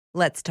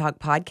Let's Talk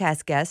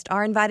podcast guests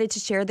are invited to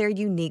share their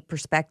unique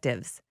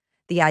perspectives.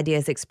 The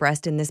ideas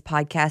expressed in this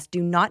podcast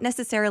do not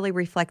necessarily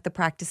reflect the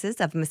practices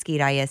of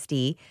Mesquite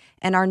ISD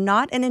and are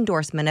not an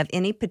endorsement of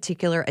any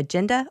particular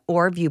agenda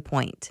or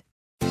viewpoint.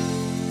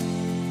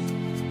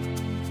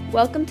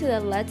 Welcome to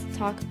the Let's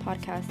Talk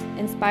podcast,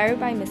 inspired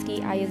by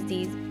Mesquite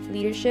ISD's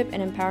Leadership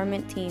and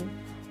Empowerment Team,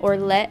 or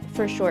LET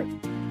for short.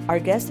 Our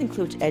guests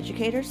include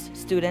educators,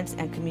 students,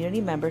 and community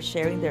members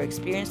sharing their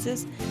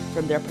experiences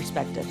from their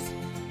perspectives.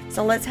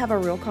 So let's have a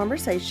real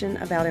conversation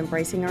about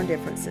embracing our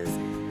differences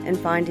and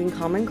finding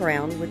common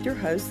ground with your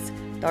hosts,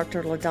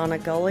 Dr.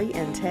 LaDonna Gulley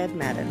and Ted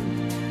Madden.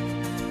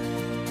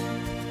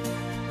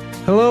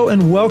 Hello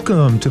and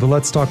welcome to the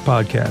Let's Talk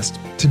podcast.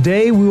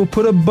 Today we will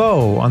put a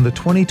bow on the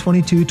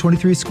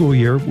 2022-23 school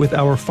year with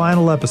our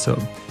final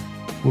episode.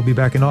 We'll be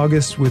back in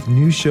August with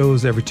new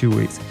shows every 2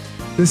 weeks.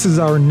 This is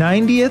our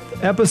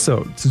 90th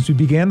episode since we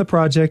began the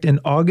project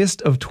in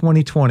August of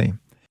 2020.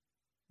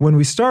 When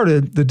we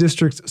started, the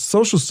district's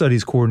social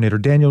studies coordinator,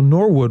 Daniel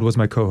Norwood, was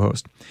my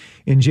co-host.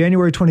 In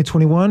January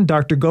 2021,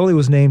 Dr. Gulley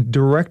was named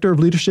Director of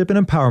Leadership and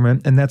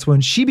Empowerment, and that's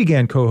when she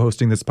began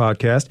co-hosting this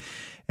podcast.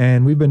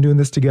 And we've been doing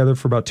this together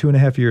for about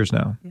 2.5 years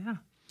now. Yeah.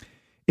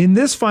 In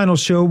this final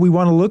show, we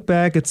want to look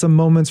back at some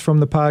moments from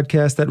the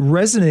podcast that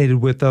resonated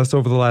with us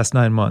over the last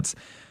 9 months.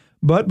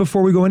 But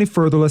before we go any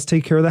further, let's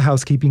take care of the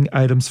housekeeping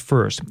items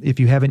first. If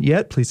you haven't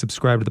yet, please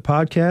subscribe to the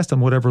podcast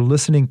on whatever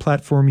listening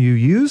platform you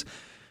use,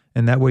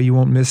 and that way you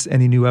won't miss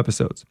any new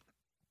episodes.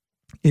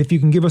 If you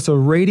can give us a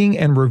rating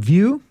and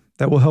review,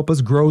 that will help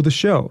us grow the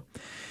show.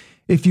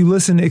 If you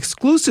listen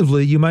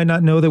exclusively, you might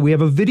not know that we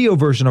have a video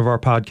version of our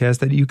podcast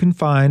that you can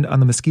find on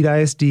the Mesquite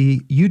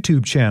ISD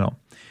YouTube channel.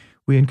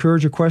 We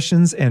encourage your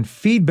questions and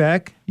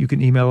feedback. You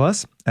can email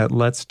us at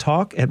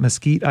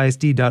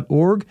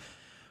letstalk@mesquiteisd.org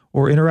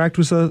or interact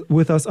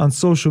with us on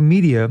social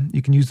media.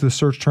 You can use the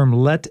search term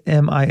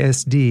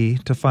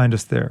LetMISD to find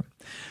us there.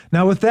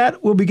 Now with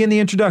that, we'll begin the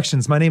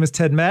introductions. My name is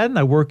Ted Madden.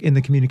 I work in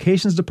the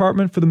communications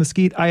department for the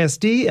Mesquite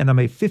ISD, and I'm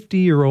a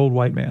 50-year-old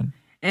white man.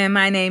 And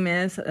my name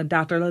is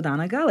Dr.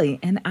 LaDonna Gulley,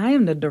 and I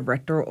am the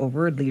Director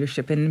over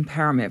Leadership and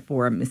Empowerment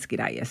for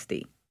Mesquite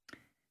ISD.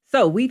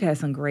 So we've had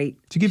some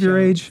great Did you give shows. your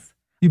age?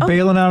 You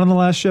bailing out on the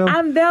last show?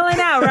 I'm bailing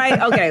out,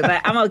 right? Okay,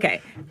 but I'm okay.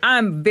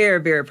 I'm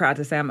very, very proud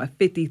to say I'm a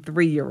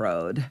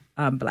 53-year-old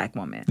Black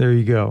woman. There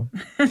you go.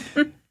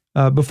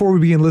 Before we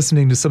begin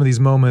listening to some of these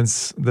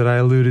moments that I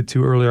alluded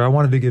to earlier, I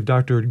wanted to give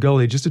Dr.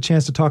 Gulley just a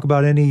chance to talk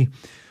about any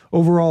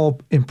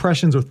overall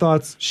impressions or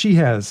thoughts she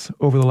has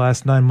over the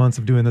last 9 months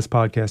of doing this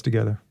podcast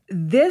together.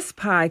 This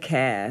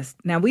podcast,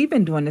 now we've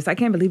been doing this, I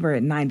can't believe we're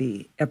at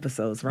 90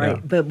 episodes, right?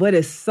 Yeah. But what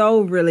is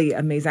so really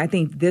amazing, I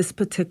think this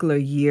particular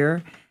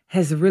year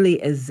has really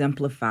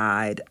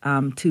exemplified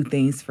two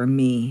things for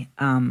me,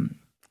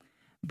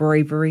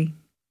 bravery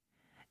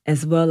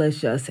as well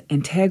as just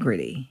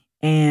integrity.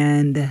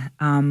 And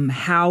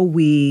how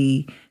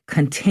we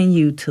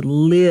continue to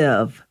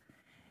live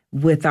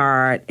with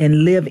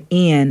live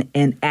in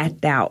and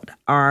act out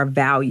our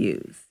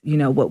values,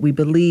 what we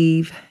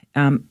believe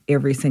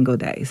every single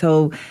day.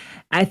 So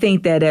I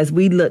think that as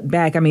we look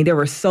back, there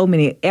were so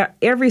many,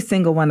 every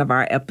single one of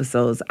our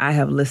episodes I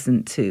have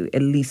listened to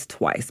at least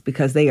twice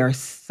because they are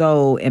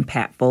so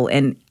impactful.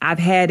 And I've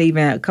had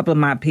even a couple of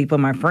my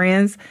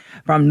friends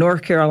from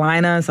North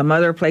Carolina and some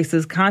other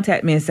places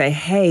contact me and say,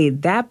 hey,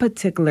 that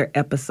particular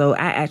episode,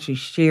 I actually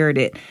shared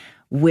it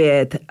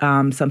with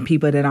some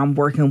people that I'm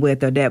working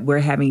with or that we're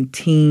having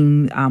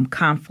team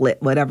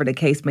conflict, whatever the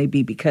case may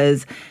be,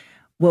 because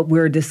what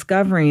we're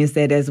discovering is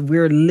that as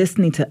we're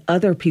listening to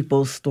other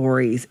people's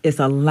stories, it's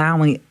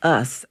allowing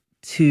us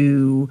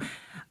to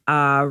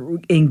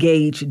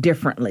engage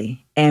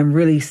differently and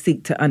really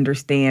seek to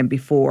understand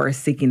before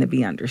seeking to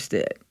be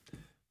understood.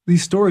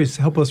 These stories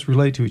help us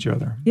relate to each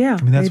other. Yeah,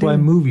 that's why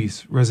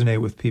movies resonate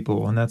with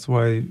people, and that's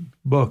why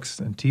books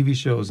and TV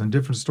shows and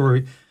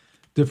different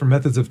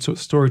methods of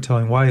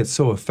storytelling, why it's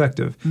so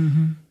effective.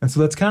 Mm-hmm. And so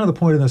that's kind of the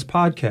point of this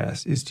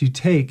podcast, is to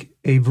take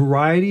a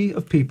variety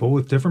of people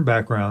with different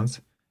backgrounds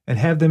and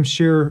have them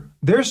share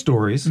their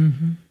stories,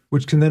 mm-hmm.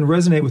 which can then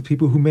resonate with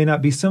people who may not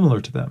be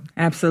similar to them.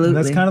 Absolutely. And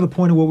that's kind of the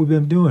point of what we've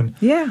been doing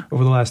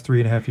over the last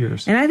 3.5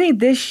 years. And I think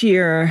this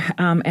year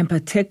in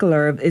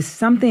particular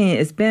it's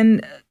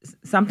been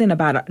something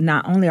about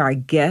not only our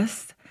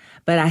guests,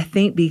 but I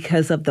think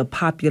because of the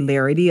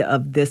popularity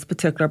of this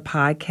particular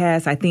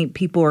podcast, I think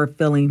people are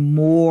feeling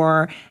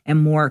more and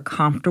more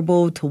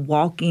comfortable to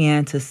walk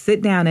in, to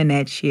sit down in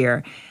that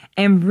chair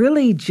and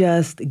really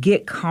just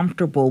get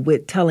comfortable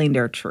with telling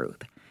their truth.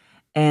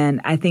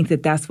 And I think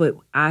that that's what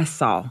I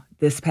saw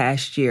this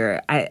past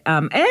year. I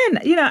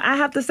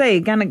have to say,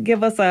 gonna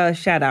give us a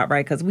shout out,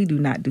 right? Because we do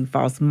not do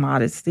false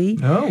modesty.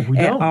 No, we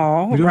at don't.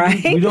 all, we don't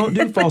right? We don't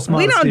do false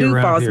modesty. We don't do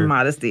around false here.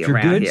 modesty if you're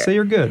around good, here. Say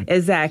you're good.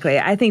 Exactly.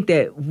 I think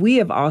that we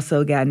have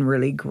also gotten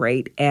really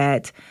great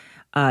at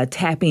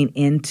tapping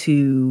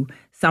into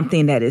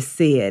something that is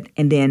said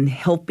and then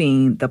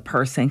helping the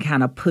person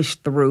kind of push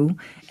through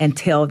and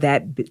tell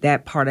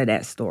that part of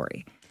that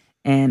story.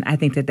 And I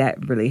think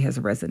that really has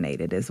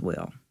resonated as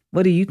well.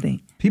 What do you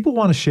think? People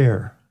want to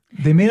share.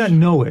 They may not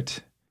know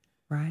it,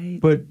 Right.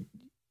 but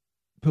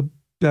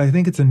I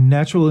think it's a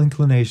natural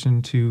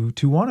inclination to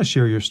want to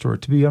share your story,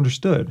 to be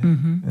understood.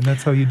 And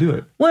that's how you do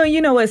it. Well, you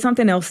know what?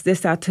 Something else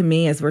sticks out to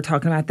me as we're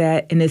talking about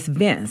that, and it's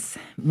Vince.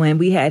 When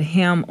we had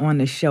him on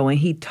the show and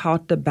he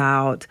talked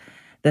about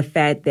the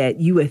fact that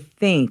you would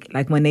think,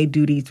 like when they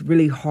do these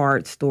really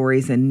hard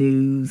stories and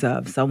news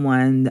of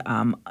someone,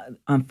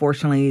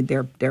 unfortunately,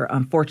 their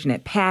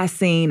unfortunate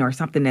passing or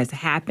something that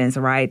happens,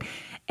 right?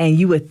 And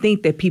you would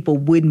think that people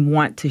wouldn't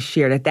want to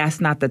share that.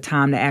 That's not the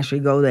time to actually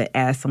go to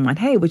ask someone,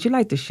 hey, would you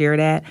like to share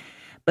that?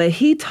 But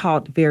he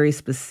talked very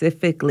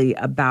specifically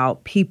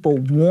about people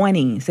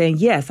saying,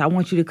 yes, I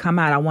want you to come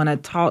out. I want to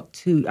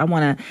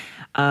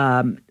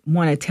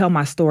tell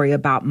my story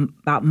about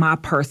my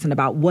person,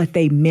 about what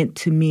they meant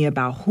to me,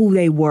 about who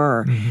they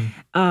were.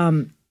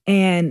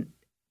 And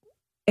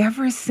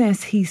ever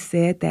since he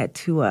said that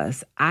to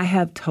us, I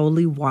have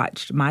totally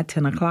watched my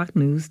 10 o'clock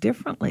news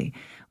differently.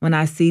 When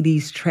I see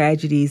these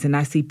tragedies and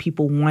I see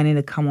people wanting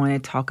to come on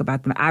and talk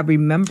about them, I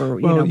remember,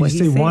 what he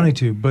said. You say wanting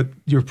to, but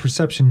your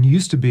perception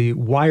used to be,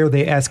 why are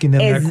they asking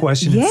them that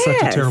question at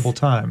such a terrible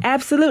time?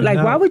 Absolutely. And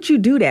like, why would you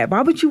do that?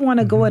 Why would you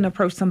want to go and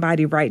approach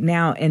somebody right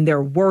now in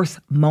their worst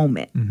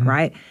moment,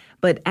 right?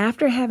 But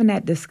after having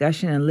that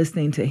discussion and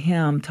listening to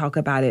him talk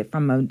about it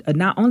from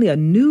not only a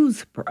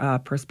news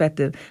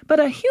perspective, but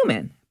a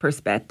human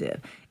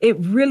perspective, it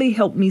really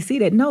helped me see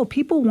that, no,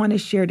 people want to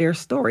share their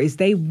stories.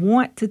 They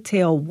want to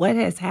tell what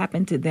has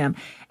happened to them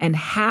and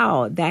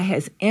how that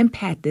has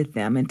impacted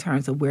them in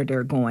terms of where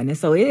they're going. And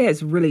so it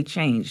has really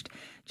changed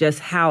just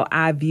how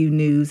I view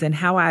news and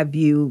how I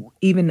view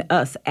even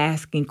us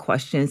asking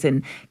questions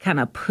and kind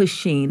of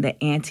pushing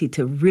the ante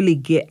to really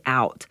get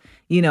out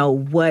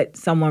what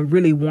someone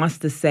really wants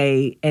to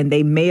say, and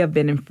they may have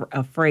been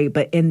afraid,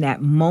 but in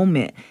that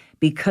moment,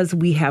 because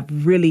we have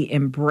really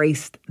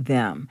embraced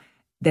them,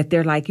 that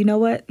they're like, you know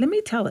what, let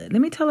me tell it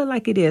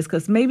like it is,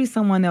 because maybe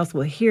someone else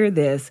will hear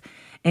this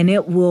and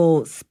it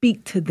will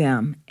speak to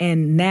them,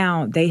 and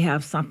now they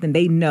have something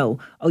they know,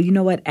 oh, you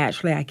know what,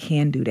 actually I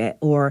can do that,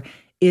 or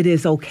it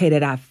is okay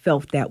that I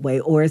felt that way,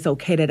 or it's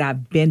okay that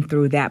I've been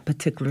through that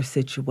particular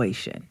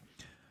situation.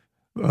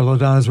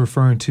 LaDonna is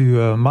referring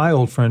to my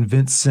old friend,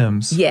 Vince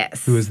Sims.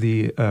 Yes. Who is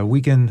the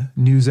weekend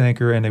news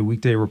anchor and a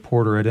weekday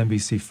reporter at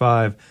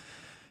NBC5.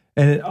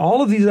 And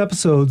all of these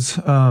episodes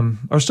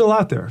are still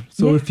out there.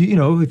 So if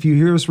you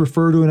hear us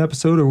refer to an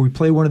episode or we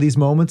play one of these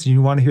moments and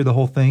you want to hear the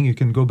whole thing, you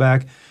can go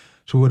back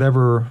to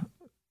whatever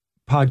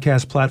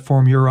podcast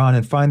platform you're on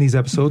and find these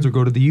episodes, or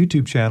go to the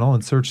YouTube channel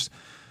and search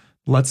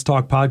Let's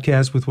Talk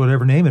Podcast with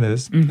whatever name it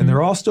is. And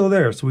they're all still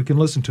there, so we can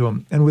listen to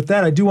them. And with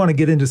that, I do want to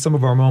get into some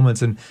of our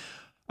moments. And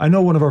I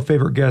know one of our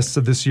favorite guests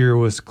of this year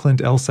was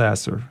Clint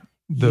Elsasser,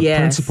 the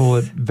principal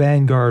at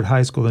Vanguard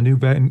High School, the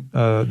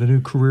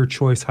new career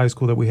choice high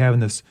school that we have in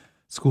this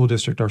school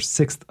district, our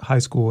 6th high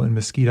school in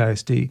Mesquite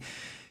ISD.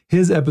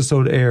 His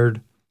episode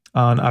aired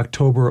on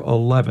October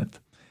 11th,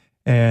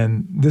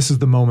 and this is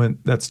the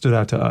moment that stood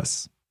out to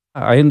us.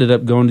 I ended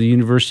up going to the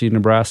University of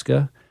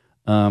Nebraska,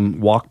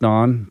 walked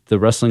on the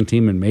wrestling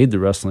team and made the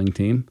wrestling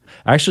team.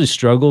 I actually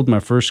struggled my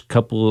first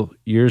couple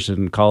years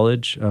in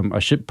college. I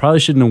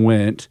probably shouldn't have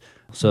went.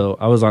 So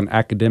I was on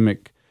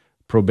academic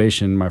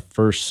probation my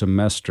first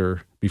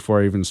semester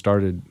before I even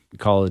started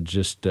college,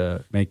 just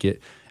to make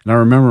it. And I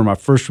remember my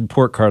first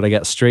report card, I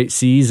got straight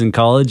C's in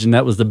college, and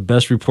that was the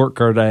best report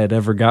card I had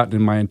ever gotten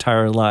in my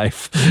entire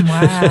life.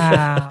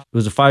 Wow. It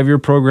was a 5-year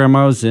program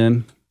I was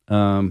in.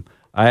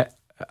 I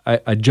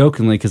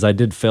jokingly, because I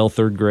did fail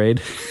 3rd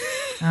grade.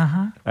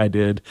 I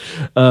did.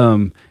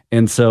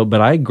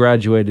 But I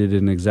graduated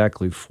in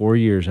exactly 4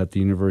 years at the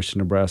University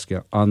of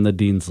Nebraska on the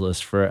dean's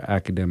list for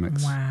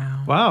academics.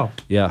 Wow.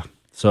 Yeah.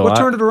 So what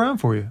turned it around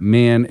for you?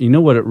 Man, you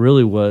know what it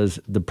really was?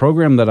 The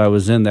program that I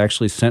was in, they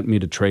actually sent me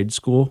to trade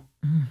school.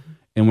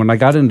 And when I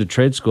got into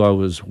trade school, I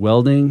was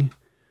welding,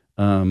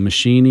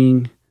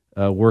 machining,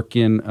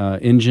 working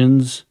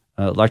engines,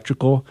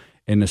 electrical.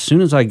 And as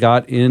soon as I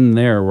got in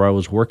there where I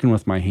was working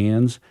with my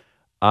hands,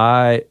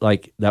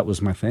 that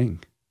was my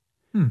thing.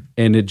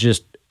 And it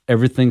just,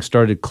 everything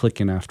started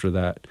clicking after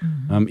that.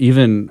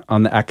 Even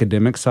on the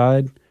academic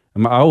side,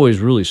 I always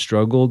really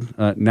struggled.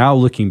 Now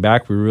looking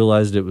back, we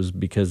realized it was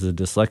because of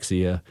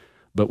dyslexia,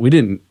 but we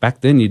didn't,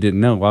 back then you didn't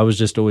know. I was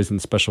just always in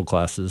special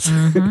classes.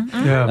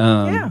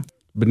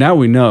 But now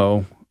we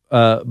know.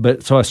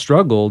 But so I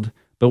struggled,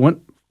 but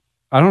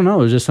I don't know,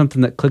 it was just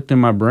something that clicked in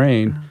my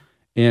brain.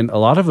 And a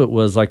lot of it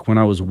was like when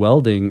I was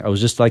welding, I was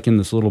just like in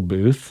this little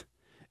booth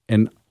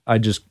and I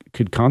just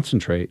could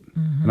concentrate.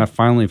 And I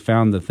finally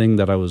found the thing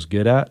that I was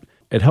good at.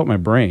 It helped my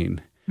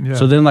brain. Yeah.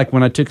 So then like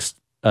when I took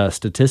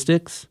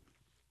statistics,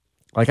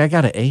 like I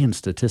got an A in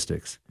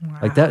statistics. Wow.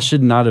 Like that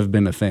should not have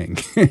been a thing.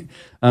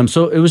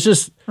 So it was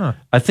just,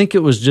 I think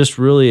it was just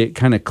really, it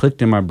kind of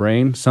clicked in my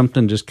brain.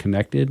 Something just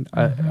connected.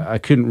 I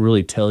couldn't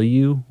really tell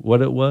you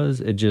what it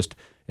was.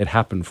 It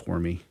happened for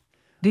me.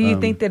 Do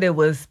you think that it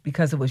was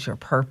because it was your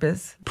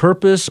purpose?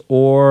 Purpose,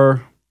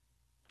 or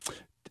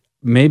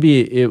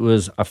maybe it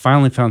was, I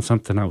finally found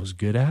something I was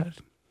good at.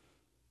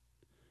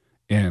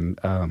 And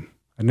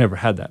I I never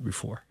had that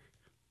before.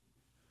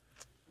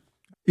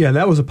 Yeah,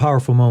 that was a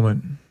powerful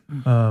moment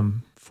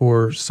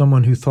for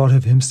someone who thought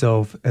of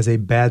himself as a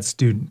bad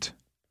student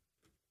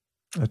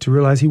to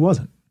realize he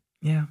wasn't.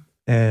 Yeah.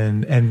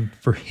 And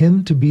for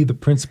him to be the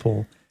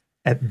principal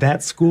at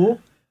that school,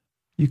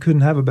 you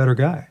couldn't have a better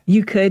guy.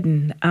 You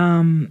couldn't.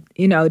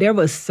 There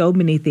was so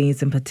many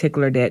things in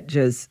particular that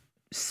just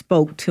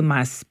spoke to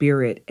my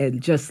spirit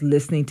and just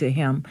listening to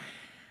him.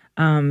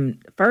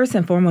 First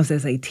and foremost,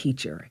 as a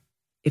teacher,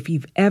 if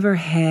you've ever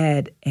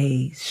had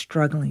a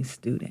struggling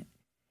student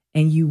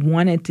and you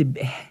wanted to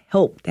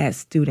help that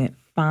student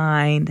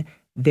find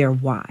their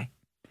why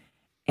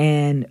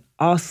and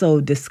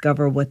also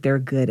discover what they're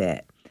good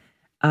at,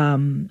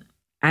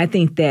 I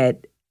think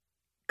that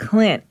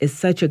Clint is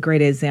such a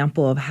great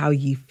example of how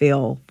you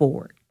fail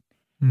forward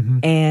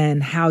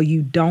and how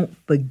you don't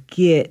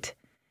forget,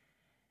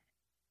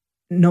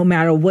 no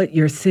matter what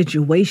your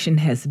situation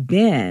has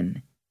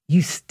been,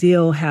 you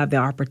still have the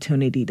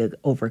opportunity to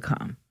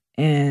overcome.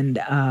 And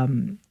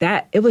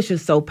that it was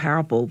just so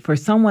powerful for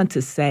someone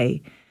to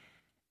say,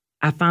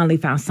 I finally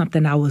found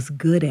something I was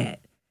good at.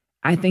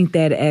 I think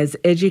that as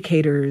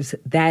educators,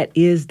 that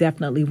is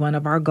definitely one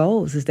of our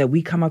goals, is that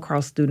we come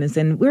across students,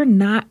 and we're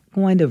not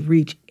going to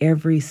reach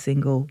every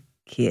single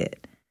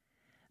kid.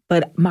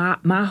 But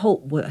my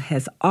hope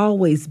has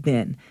always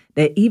been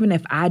that even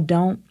if I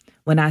don't,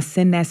 when I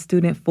send that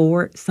student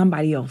forward,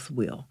 somebody else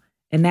will.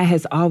 And that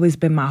has always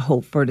been my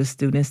hope for the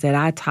students that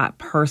I taught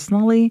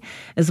personally,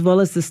 as well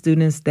as the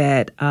students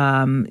that,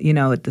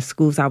 at the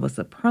schools I was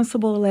a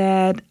principal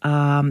at,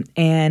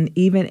 and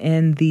even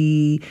in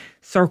the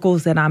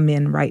circles that I'm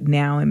in right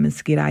now in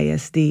Mesquite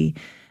ISD.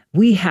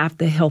 We have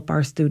to help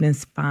our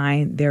students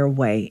find their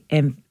way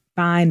and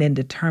find and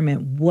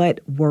determine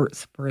what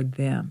works for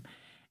them.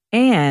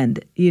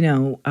 And,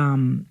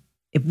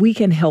 if we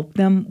can help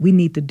them, we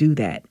need to do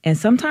that. And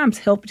sometimes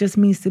help just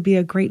means to be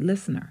a great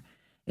listener.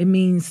 It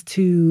means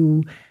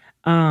to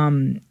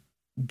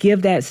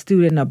give that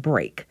student a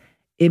break.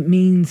 It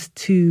means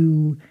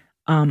to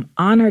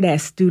honor that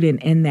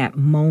student in that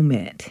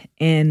moment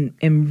and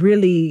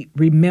really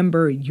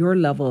remember your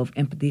level of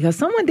empathy, because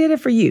someone did it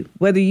for you,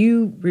 whether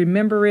you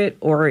remember it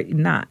or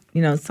not.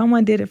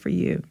 Someone did it for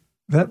you.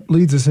 That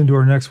leads us into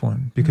our next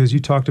one, because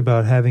you talked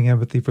about having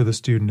empathy for the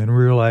student and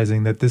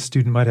realizing that this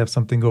student might have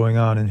something going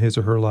on in his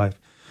or her life.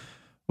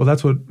 Well,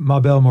 that's what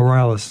Mabel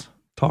Morales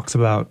talks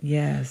about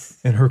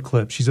in her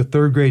clip. She's a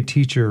third grade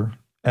teacher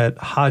at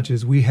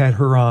Hodges. We had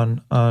her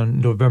on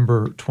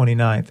November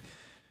 29th,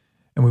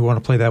 and we want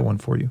to play that one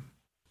for you.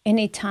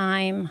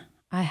 Anytime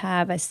I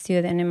have a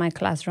student in my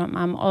classroom,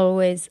 I'm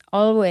always,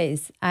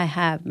 I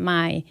have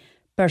my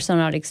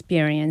personal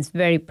experience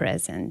very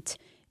present,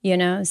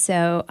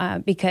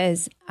 so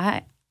because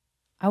I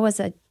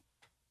was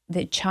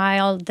the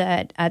child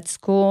that at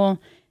school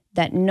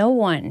that no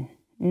one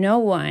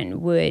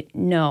would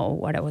know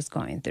what I was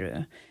going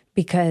through,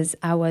 because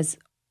I was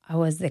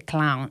the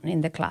clown in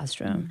the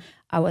classroom.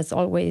 I was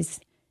always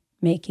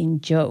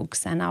making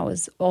jokes, and I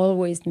was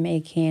always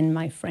making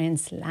my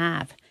friends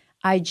laugh.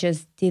 I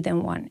just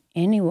didn't want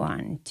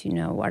anyone to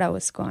know what I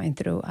was going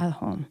through at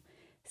home.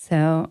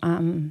 So,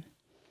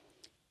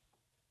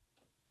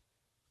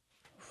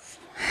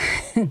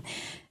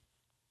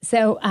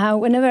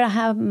 whenever I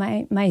have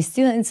my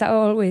students,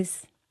 I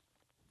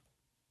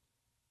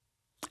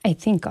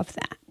think of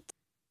that.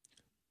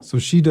 So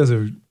she does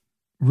a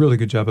really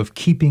good job of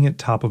keeping it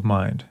top of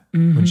mind.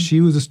 When she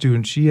was a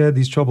student, she had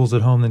these troubles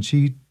at home, and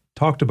she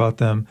talked about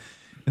them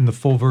in the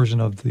full version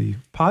of the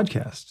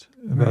podcast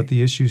about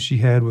the issues she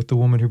had with the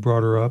woman who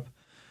brought her up.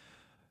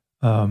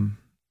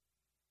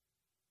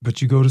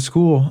 But you go to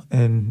school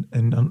and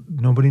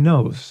nobody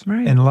knows.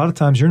 Right. And a lot of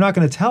times you're not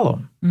going to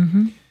tell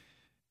them.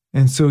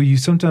 And so you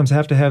sometimes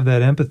have to have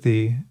that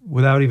empathy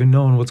without even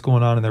knowing what's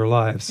going on in their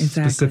lives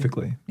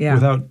specifically,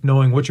 without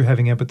knowing what you're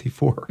having empathy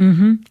for.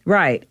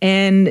 Right.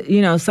 And,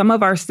 some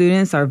of our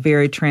students are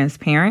very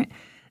transparent.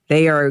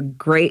 They are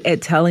great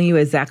at telling you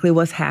exactly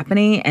what's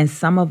happening. And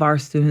some of our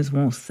students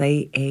won't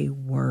say a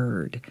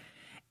word.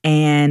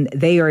 And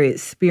they are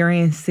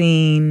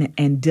experiencing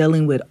and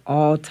dealing with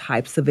all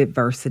types of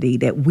adversity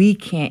that we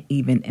can't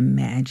even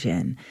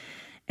imagine.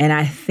 And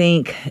I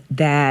think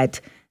that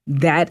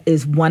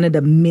is one of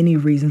the many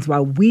reasons why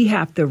we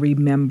have to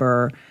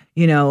remember,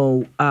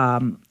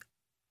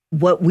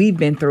 what we've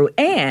been through.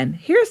 And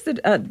here's the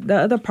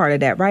other part of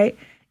that, right?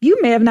 You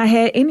may have not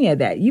had any of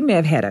that. You may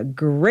have had a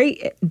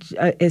great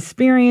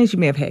experience. You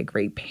may have had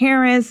great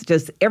parents,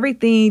 just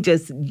everything.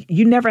 Just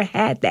you never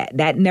had that.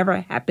 That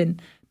never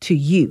happened to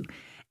you.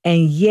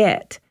 And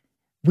yet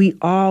we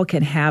all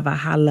can have a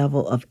high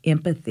level of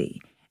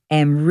empathy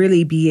and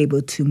really be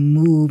able to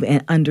move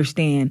and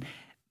understand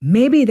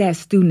maybe that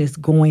student is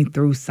going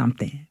through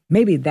something.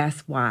 Maybe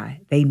that's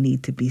why they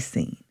need to be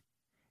seen.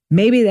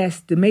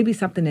 Maybe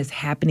something is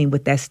happening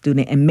with that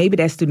student, and maybe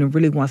that student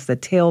really wants to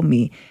tell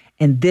me,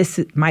 and this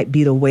might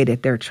be the way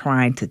that they're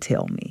trying to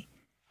tell me.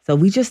 So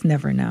we just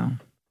never know.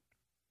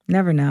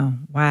 Never know.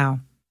 Wow.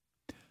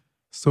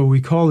 So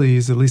we call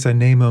these, at least I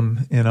name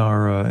them in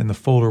our in the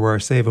folder where I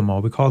save them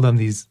all. We call them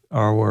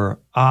our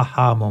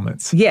aha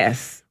moments.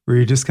 Yes. Where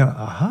you're just kind of,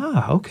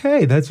 aha,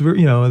 okay, that's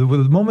very,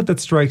 the moment that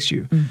strikes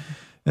you. Mm-hmm.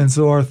 And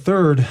so our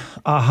third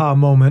aha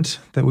moment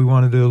that we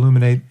wanted to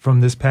illuminate from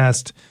this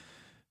past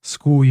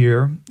school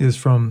year is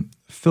from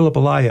Philip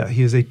Alaya.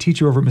 He is a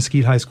teacher over at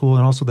Mesquite High School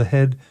and also the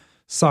head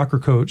soccer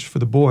coach for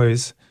the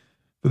boys,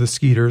 for the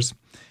Skeeters.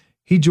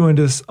 He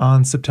joined us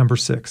on September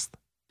 6th.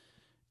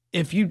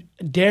 If you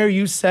dare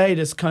you say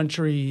this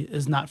country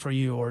is not for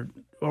you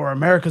or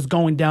America's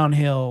going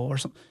downhill or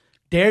something,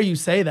 dare you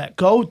say that,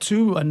 go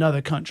to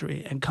another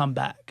country and come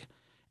back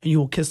and you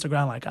will kiss the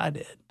ground like I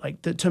did.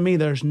 Like to me,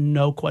 there's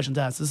no questions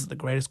asked. This is the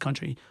greatest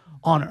country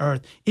on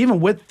earth. Even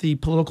with the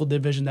political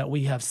division that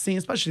we have seen,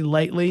 especially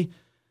lately,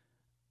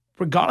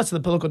 regardless of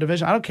the political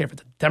division, I don't care if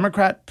it's a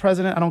Democrat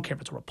president, I don't care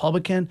if it's a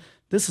Republican,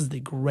 this is the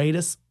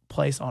greatest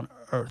place on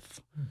earth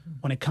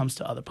when it comes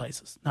to other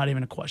places. Not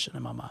even a question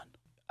in my mind.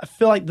 I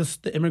feel like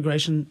the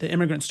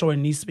immigrant story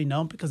needs to be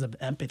known because of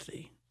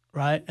empathy,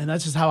 right? And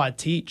that's just how I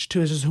teach,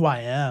 too. It's just who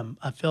I am.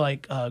 I feel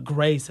like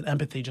grace and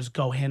empathy just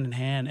go hand in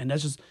hand, and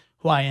that's just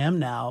who I am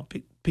now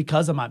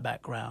because of my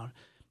background.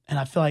 And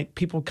I feel like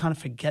people kind of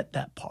forget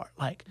that part.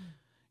 Like,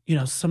 I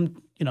don't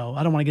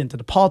want to get into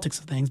the politics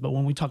of things, but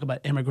when we talk about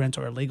immigrants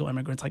or illegal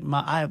immigrants, like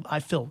I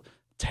feel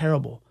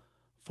terrible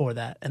for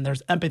that. And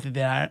there's empathy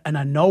there, and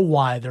I know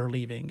why they're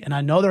leaving, and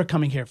I know they're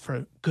coming here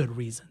for good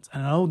reasons.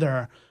 I know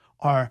there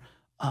are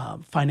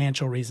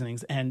financial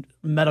reasonings and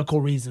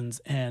medical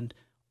reasons and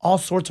all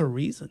sorts of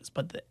reasons.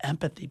 But the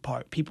empathy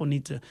part, people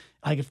need to,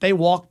 like if they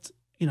walked,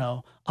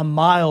 a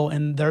mile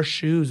in their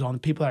shoes on the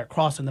people that are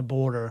crossing the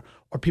border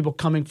or people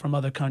coming from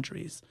other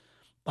countries,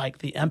 like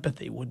the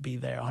empathy would be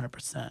there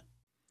 100%.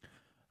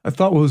 I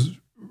thought what was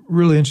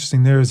really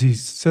interesting there is he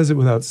says it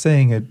without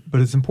saying it,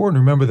 but it's important to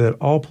remember that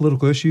all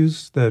political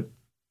issues that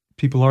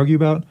people argue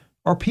about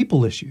are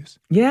people issues.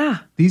 Yeah.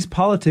 These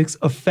politics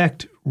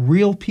affect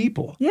real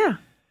people. Yeah.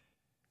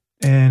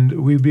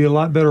 And we'd be a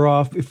lot better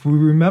off if we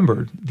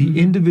remembered the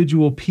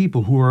individual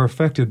people who are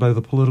affected by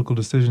the political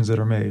decisions that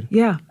are made.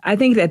 Yeah, I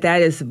think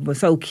that is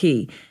so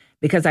key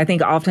because I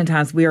think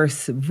oftentimes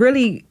it's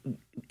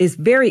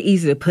very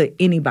easy to put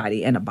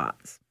anybody in a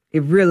box.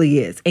 It really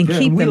is. And keep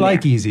them we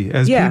like there. Easy.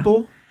 As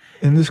people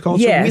in this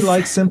culture, yes. we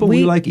like simple,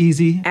 we like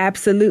easy.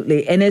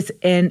 Absolutely. And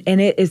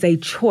it is a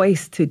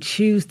choice to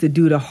choose to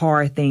do the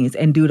hard things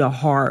and do the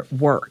hard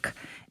work.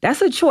 That's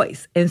a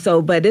choice. And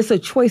so, but it's a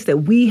choice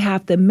that we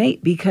have to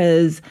make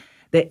because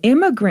the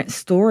immigrant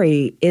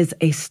story is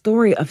a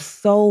story of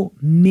so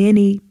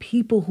many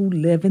people who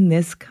live in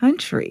this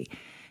country.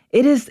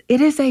 It is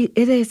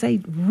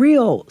a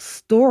real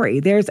story.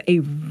 There's a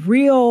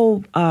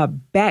real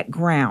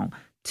background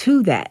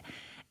to that.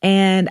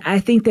 And I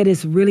think that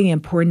it's really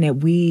important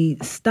that we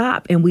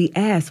stop and we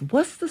ask,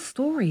 what's the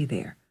story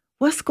there?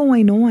 What's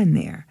going on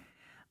there?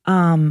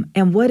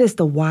 And what is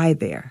the why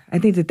there? I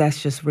think that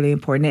that's just really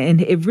important.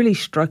 And it really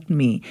struck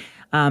me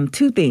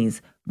two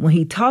things. When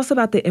he talks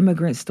about the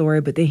immigrant story,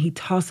 but then he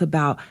talks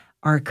about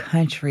our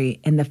country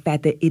and the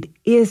fact that it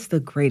is the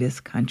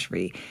greatest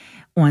country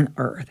on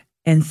earth.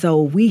 And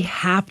so we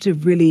have to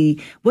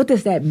really, what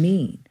does that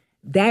mean?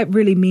 That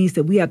really means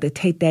that we have to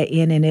take that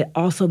in, and it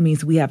also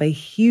means we have a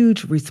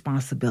huge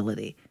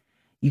responsibility.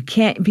 You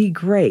can't be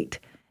great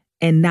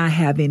and not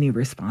have any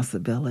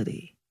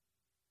responsibility.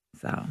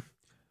 So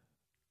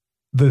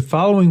the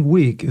following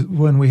week is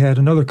when we had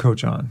another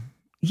coach on.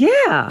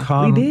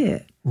 Yeah, we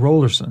did.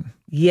 Rollerson.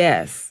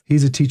 Yes.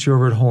 He's a teacher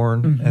over at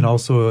Horn and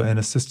also an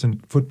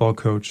assistant football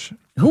coach.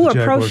 Who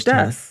approached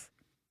us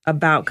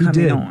about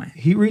coming on.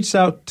 He reached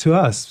out to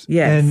us.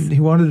 Yes. And he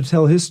wanted to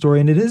tell his story,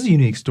 and it is a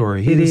unique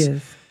story.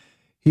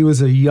 He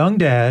was a young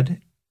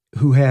dad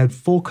who had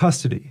full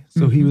custody.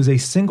 So he was a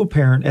single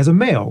parent as a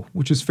male,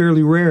 which is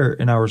fairly rare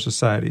in our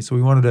society. So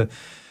we wanted to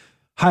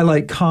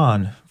highlight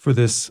Khan for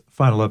this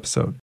final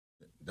episode.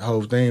 The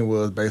whole thing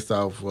was based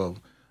off of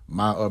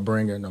my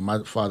upbringing.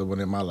 My father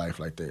went in my life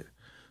like that.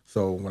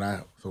 So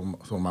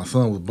when my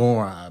son was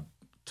born, I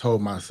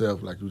told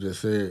myself, like you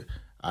just said,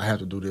 I have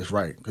to do this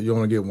right because you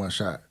only get one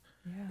shot.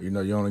 Yeah.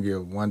 You only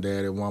get one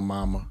daddy, one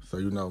mama. So,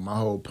 my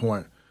whole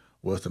point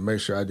was to make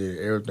sure I did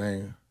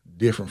everything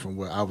different from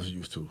what I was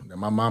used to. Now,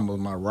 my mama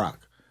was my rock.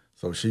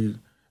 So she,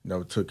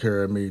 took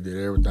care of me, did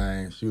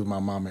everything. She was my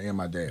mama and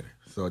my daddy.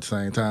 So at the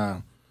same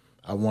time,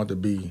 I wanted to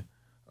be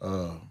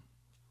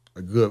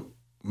a good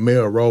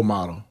male role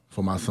model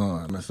for my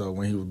son. And so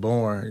when he was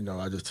born,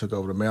 I just took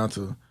over the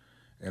mantle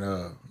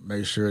and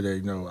made sure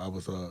that, I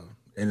was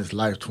in his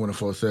life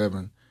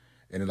 24/7.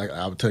 And like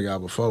I would tell y'all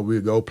before,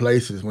 we'd go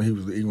places when he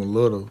was even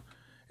little,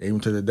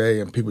 even to the day,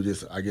 and people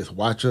just, I guess,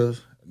 watch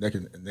us.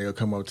 They'll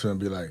come up to him and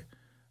be like,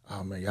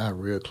 oh, man, y'all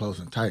real close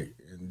and tight,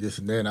 and this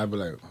and that. And I'd be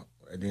like,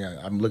 and then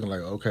I'm looking like,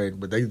 okay.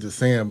 But they just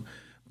say him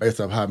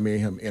based off how me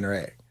and him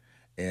interact.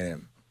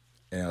 And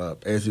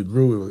as he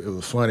grew, it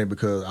was funny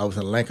because I was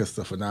in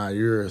Lancaster for 9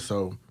 years,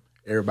 so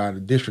everybody in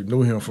the district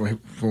knew him from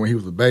when he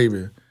was a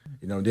baby.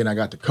 Then I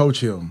got to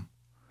coach him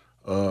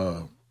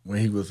when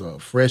he was a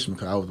freshman,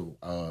 because I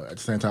was at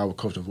the same time I was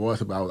coaching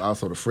voice, but I was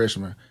also the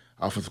freshman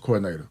offensive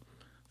coordinator.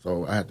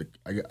 So I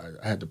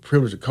had the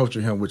privilege of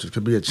coaching him, which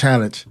could be a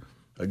challenge,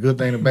 a good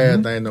thing, a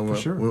bad thing.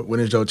 When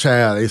it's your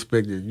child, they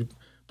expect you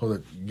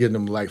supposed to get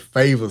them like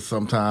favors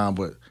sometime,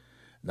 but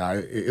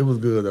it was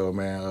good though,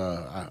 man.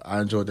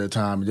 I enjoyed that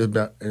time.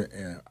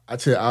 And I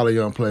tell all the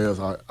young players,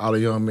 all the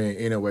young men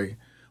anyway,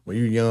 when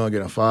you're young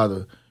and a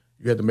father,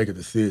 you have to make a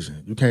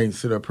decision. You can't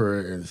sit up here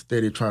and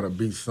steady trying to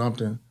be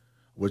something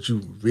what you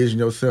vision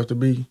yourself to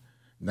be.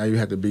 Now you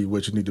have to be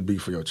what you need to be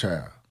for your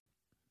child.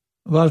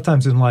 A lot of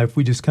times in life,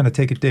 we just kind of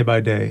take it day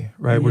by day,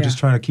 right? Yeah. We're just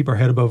trying to keep our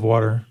head above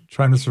water,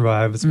 trying to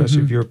survive,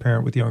 especially if you're a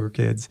parent with younger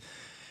kids.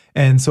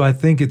 And so I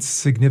think it's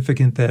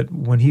significant that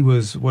when he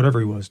was, whatever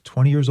he was,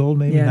 20 years old,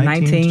 maybe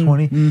 19,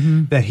 20,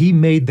 that he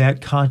made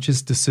that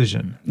conscious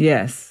decision.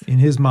 Yes. In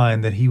his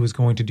mind that he was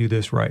going to do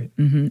this right.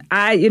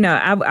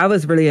 I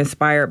was really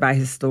inspired by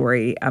his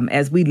story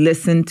as we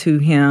listened to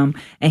him,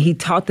 and he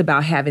talked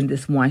about having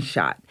this one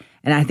shot.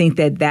 And I think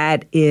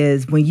that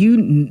is when you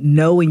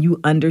know and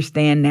you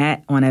understand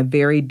that on a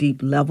very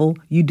deep level,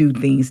 you do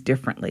things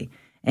differently.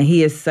 And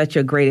he is such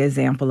a great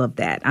example of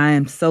that. I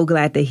am so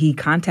glad that he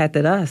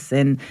contacted us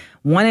and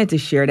wanted to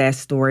share that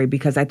story,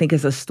 because I think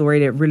it's a story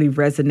that really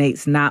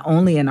resonates not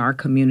only in our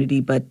community,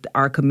 but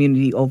our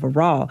community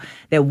overall,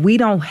 that we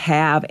don't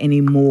have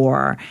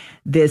anymore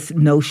this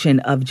notion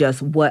of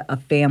just what a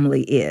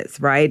family is,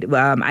 right?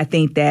 I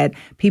think that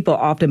people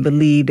often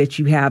believe that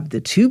you have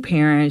the two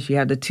parents, you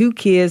have the two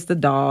kids, the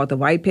dog, the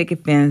white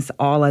picket fence,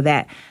 all of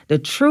that. The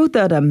truth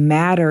of the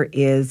matter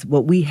is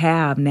what we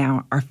have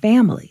now are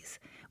families.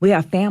 We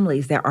have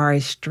families that are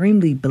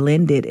extremely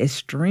blended,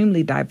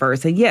 extremely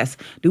diverse. And yes,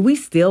 do we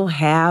still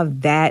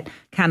have that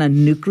kind of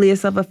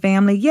nucleus of a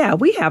family? Yeah,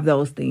 we have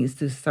those things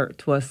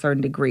to a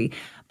certain degree.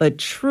 But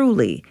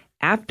truly,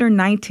 after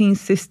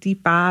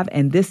 1965,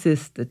 and this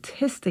is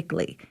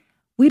statistically,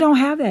 we don't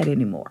have that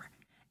anymore.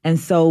 And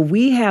so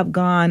we have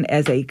gone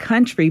as a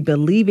country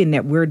believing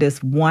that we're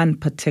this one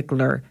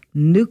particular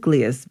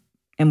nucleus,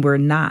 and we're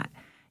not.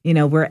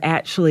 We're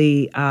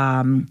actually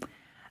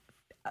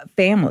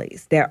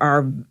families that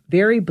are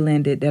very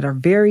blended, that are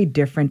very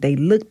different. They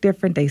look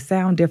different. They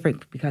sound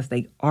different because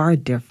they are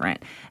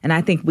different. And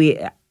I think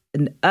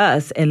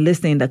us and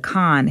listening to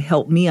Khan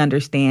helped me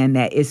understand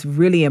that it's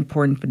really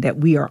important that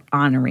we are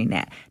honoring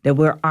that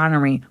we're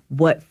honoring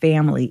what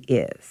family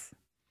is.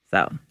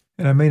 So.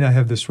 And I may not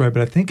have this right,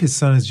 but I think his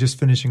son is just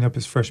finishing up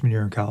his freshman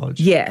year in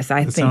college. Yes,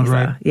 I think so.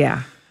 Right?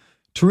 Yeah.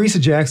 Teresa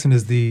Jackson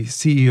is the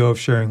CEO of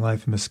Sharing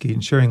Life in Mesquite,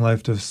 and Sharing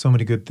Life does so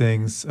many good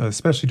things,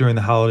 especially during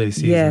the holiday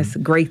season. Yes,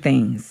 great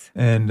things.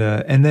 And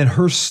then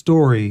her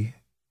story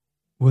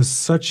was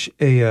such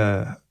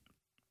a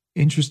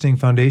interesting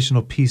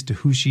foundational piece to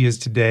who she is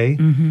today.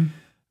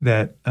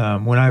 That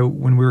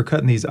when we were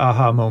cutting these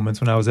aha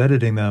moments, when I was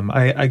editing them,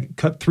 I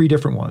cut 3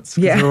 different ones.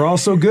 Yeah, they were all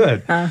so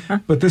good.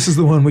 But this is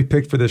the one we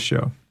picked for this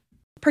show.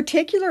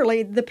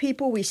 Particularly the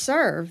people we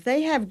serve,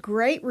 they have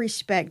great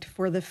respect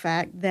for the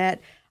fact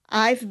that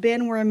I've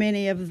been where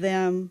many of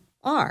them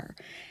are,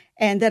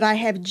 and that I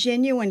have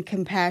genuine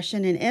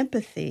compassion and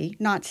empathy,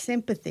 not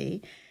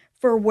sympathy,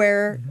 for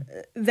where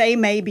they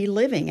may be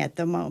living at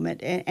the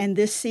moment and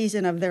this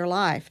season of their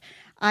life.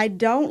 I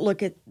don't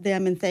look at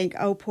them and think,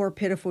 oh, poor,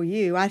 pitiful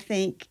you. I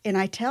think, and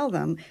I tell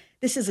them,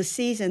 this is a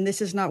season. This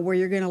is not where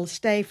you're going to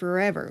stay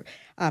forever.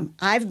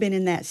 I've been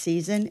in that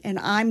season, and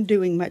I'm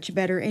doing much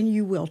better, and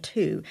you will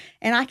too.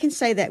 And I can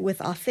say that with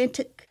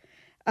authentic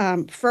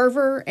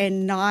fervor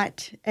and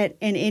not in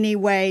any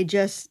way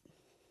just,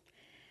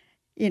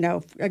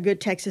 a good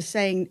Texas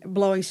saying,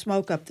 blowing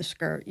smoke up the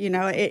skirt.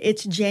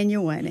 It's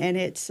genuine and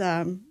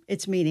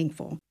it's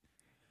meaningful.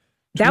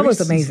 That was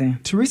amazing.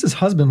 Teresa's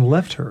husband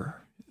left her.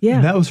 Yeah.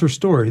 And that was her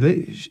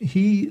story.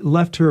 He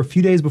left her a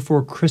few days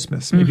before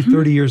Christmas, maybe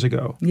 30 years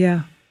ago.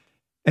 Yeah.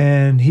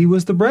 And he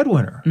was the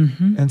breadwinner.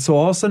 And so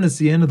all of a sudden it's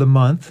the end of the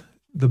month,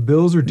 the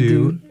bills are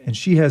due, and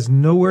she has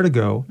nowhere to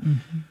go.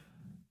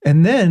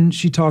 And then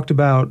she talked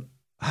about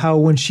how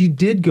when she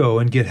did go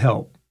and get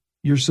help,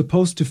 you're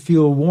supposed to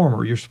feel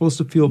warmer. You're supposed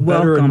to feel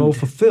better and more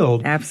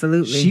fulfilled.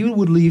 Absolutely. She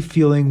would leave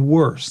feeling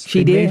worse.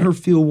 It made her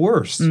feel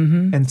worse.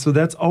 And so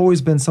that's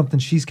always been something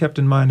she's kept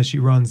in mind as she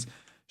runs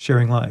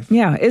Sharing Life.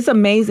 Yeah, it's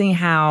amazing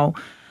how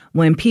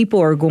when people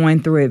are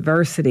going through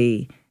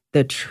adversity,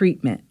 the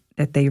treatment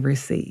that they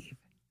receive.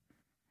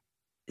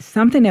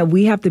 Something that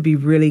we have to be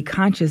really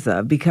conscious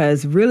of,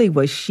 because really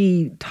what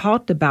she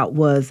talked about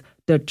was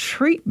the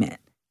treatment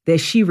that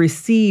she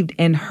received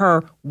in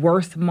her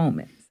worst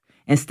moments.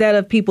 Instead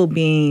of people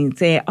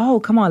saying, oh,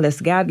 come on,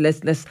 let's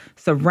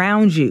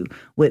surround you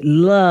with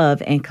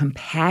love and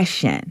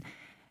compassion.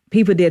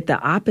 People did the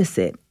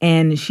opposite.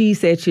 And she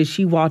said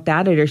she walked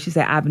out of there, she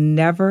said, I've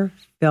never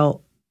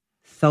felt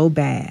so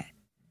bad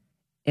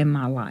in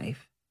my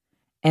life.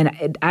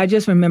 And I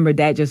just remember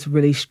that just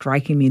really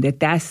striking me,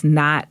 that's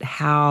not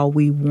how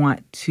we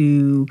want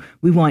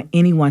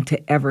anyone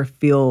to ever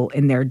feel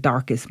in their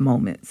darkest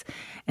moments.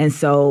 And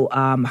so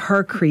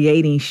her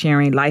creating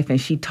Sharing Life,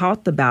 and she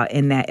talked about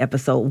in that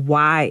episode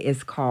why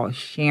it's called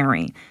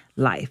Sharing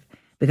life.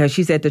 Because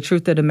she said the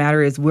truth of the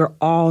matter is we're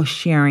all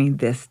sharing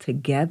this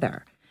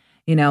together,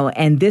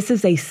 and this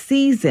is a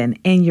season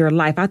in your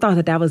life. I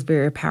thought that was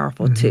very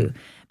powerful too,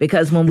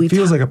 because when it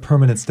feels like a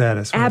permanent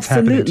status. When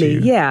absolutely, it's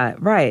happening to you. Yeah,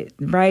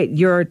 right.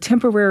 Your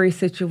temporary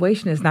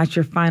situation is not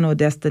your final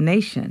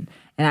destination.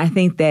 And I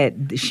think that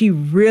she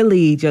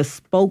really just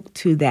spoke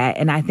to that.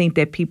 And I think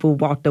that people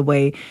walked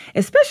away,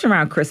 especially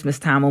around Christmas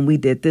time when we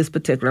did this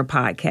particular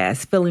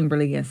podcast, feeling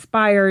really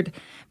inspired,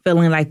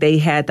 feeling like they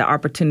had the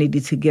opportunity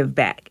to give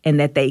back and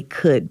that they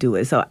could do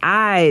it. So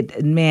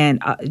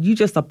you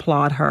just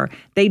applaud her.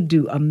 They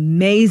do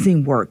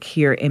amazing work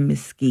here in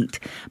Mesquite,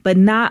 but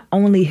not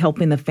only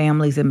helping the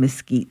families in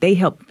Mesquite, they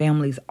help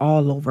families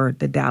all over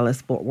the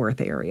Dallas-Fort Worth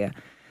area.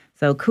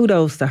 So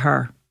kudos to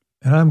her.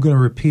 And I'm going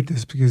to repeat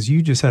this because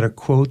you just had a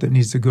quote that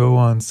needs to go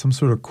on some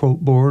sort of quote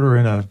board or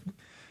in a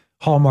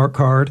Hallmark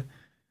card.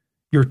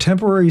 Your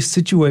temporary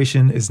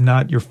situation is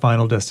not your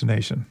final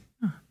destination.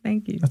 Oh,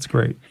 thank you. That's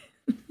great.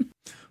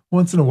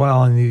 Once in a while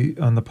on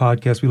the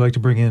podcast, we like to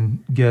bring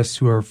in guests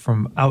who are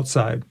from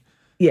outside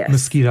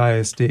Mesquite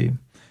ISD.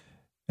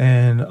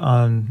 And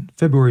on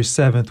February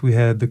 7th, we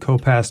had the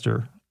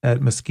co-pastor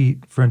at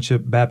Mesquite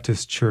Friendship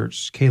Baptist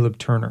Church, Caleb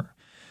Turner,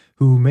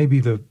 who may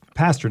be the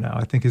pastor now.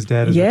 I think his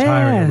dad is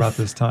retiring about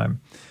this time.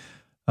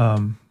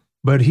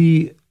 But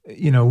he,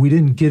 we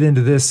didn't get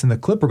into this in the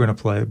clip we're going to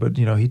play, but,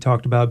 he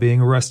talked about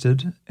being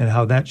arrested and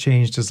how that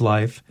changed his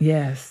life.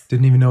 Yes.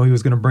 Didn't even know he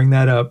was going to bring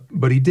that up,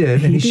 but he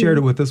did. And he shared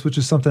it with us, which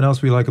is something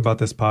else we like about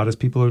this pod, is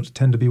people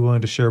tend to be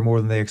willing to share more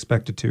than they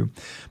expected to.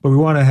 But we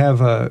want to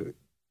have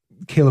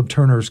Caleb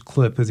Turner's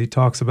clip as he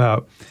talks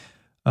about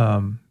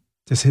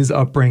just his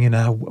upbringing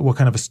and what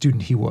kind of a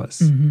student he was.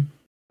 Mm-hmm.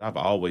 I've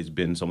always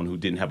been someone who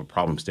didn't have a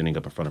problem standing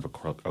up in front of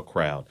a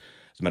crowd.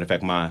 As a matter of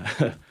fact,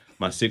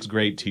 my sixth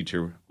grade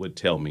teacher would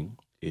tell me,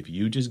 if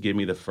you just give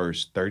me the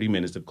first 30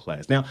 minutes of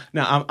class. Now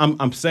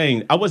I'm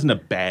saying I wasn't a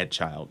bad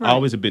child. Right. I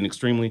always have been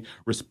extremely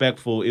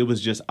respectful. It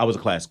was just I was a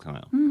class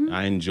clown. Mm-hmm.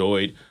 I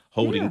enjoyed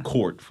holding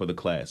court for the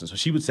class. And so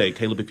she would say,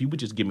 Caleb, if you would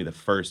just give me the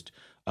first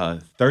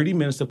 30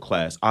 minutes of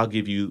class, I'll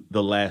give you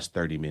the last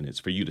 30 minutes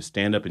for you to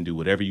stand up and do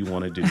whatever you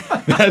want to do.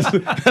 That's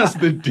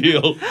the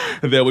deal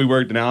that we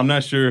worked. Now, I'm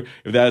not sure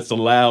if that's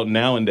allowed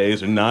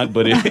nowadays or not,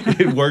 but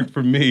it worked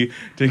for me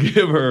to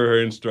give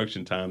her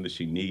instruction time that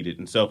she needed.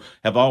 And so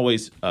have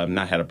always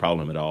not had a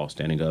problem at all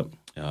standing up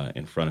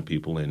in front of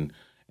people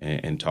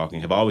and talking.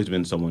 Have always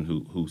been someone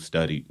who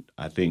studied.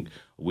 I think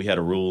we had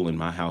a rule in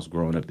my house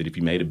growing up that if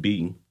you made a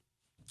B,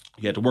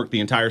 you had to work the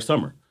entire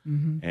summer.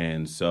 Mm-hmm.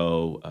 And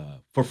so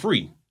for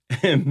free.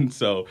 And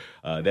so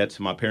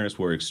my parents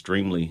were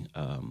extremely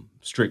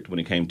strict when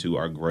it came to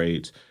our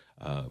grades.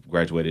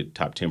 Graduated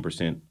top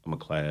 10% of my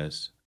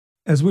class.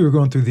 As we were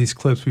going through these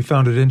clips, we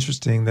found it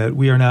interesting that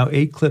we are now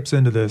 8 clips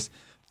into this.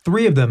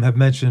 3 of them have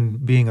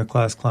mentioned being a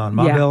class clown.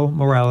 Mabel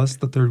Morales,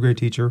 the 3rd grade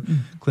teacher,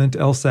 Clint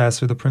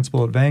Elsasser, the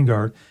principal at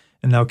Vanguard,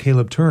 and now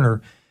Caleb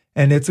Turner.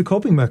 And it's a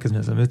coping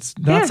mechanism. It's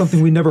not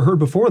something we never heard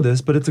before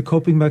this, but it's a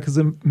coping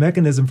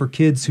mechanism for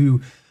kids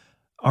who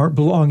aren't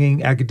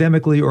belonging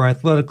academically or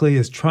athletically,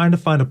 is trying to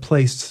find a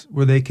place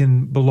where they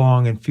can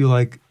belong and feel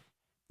like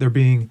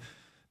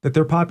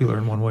they're popular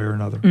in one way or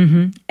another.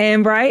 Mm-hmm.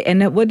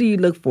 And what do you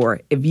look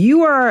for? If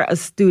you are a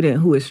student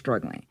who is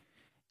struggling,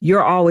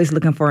 you're always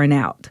looking for an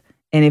out.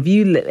 And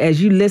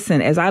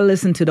as I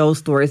listen to those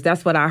stories,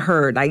 that's what I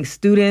heard, like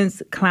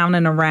students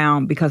clowning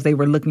around because they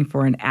were looking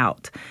for an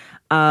out.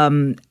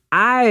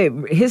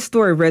 His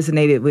story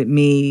resonated with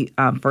me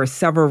for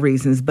several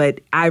reasons, but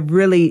I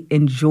really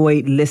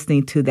enjoyed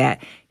listening to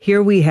that.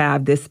 Here we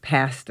have this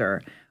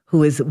pastor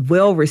who is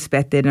well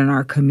respected in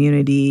our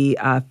community.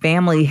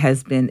 Family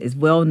is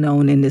well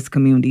known in this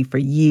community for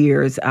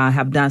years.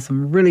 Have done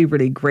some really,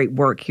 really great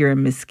work here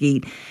in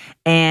Mesquite,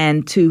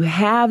 and to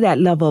have that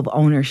level of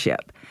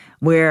ownership,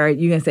 where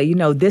you can say,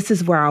 this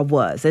is where I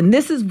was, and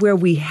this is where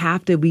we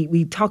have to.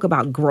 We talk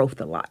about growth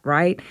a lot,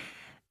 right?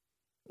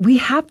 We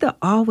have to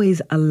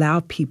always allow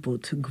people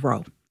to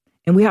grow,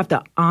 and we have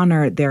to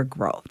honor their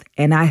growth.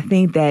 And I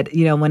think that,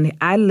 when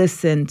I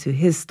listen to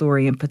his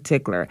story in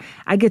particular,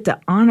 I get to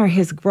honor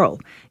his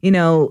growth.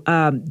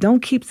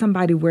 Don't keep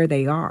somebody where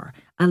they are.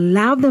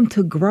 Allow them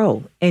to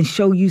grow and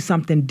show you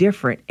something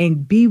different,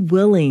 and be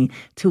willing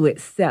to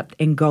accept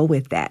and go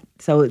with that.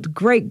 So it's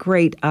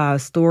great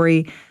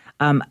story.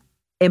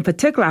 In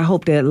particular, I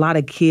hope that a lot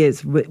of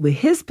kids with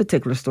his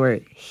particular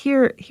story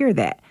hear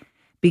that,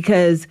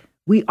 because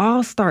we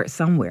all start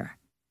somewhere,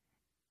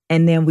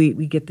 and then we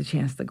get the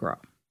chance to grow.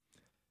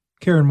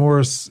 Karen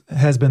Morris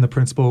has been the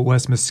principal at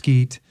West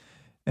Mesquite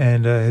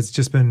and has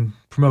just been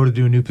promoted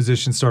to a new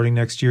position starting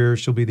next year.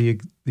 She'll be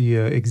the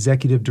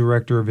executive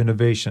director of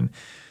innovation.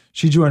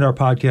 She joined our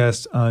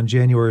podcast on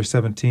January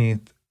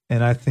 17th,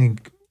 and I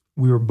think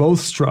we were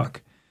both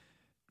struck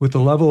with the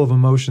level of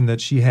emotion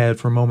that she had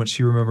for a moment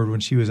she remembered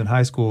when she was in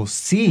high school,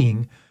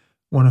 seeing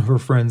one of her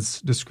friends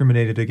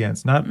discriminated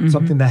against. Not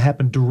something that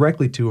happened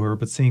directly to her,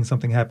 but seeing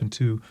something happen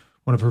to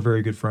one of her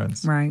very good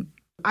friends. Right.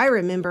 I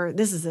remember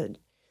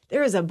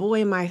there was a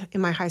boy in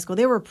my high school.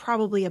 They were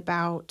probably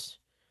about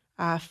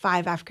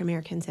 5 African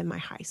Americans in my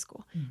high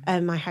school.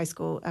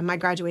 My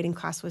graduating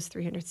class was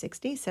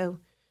 360. So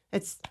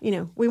it's,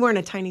 we weren't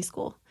a tiny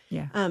school.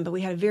 Yeah. But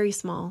we had a very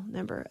small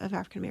number of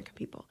African American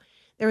people.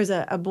 There was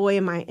a boy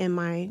in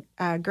my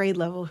grade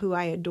level who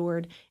I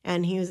adored,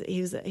 and he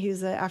was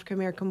an African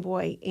American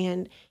boy,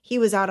 and he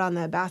was out on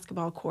the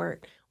basketball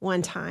court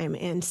one time,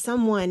 and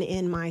someone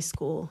in my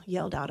school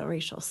yelled out a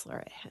racial slur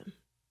at him,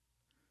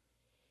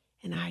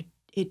 and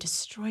it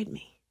destroyed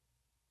me,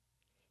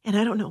 and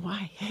I don't know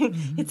why.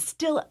 Mm-hmm. It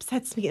still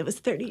upsets me. It was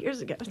 30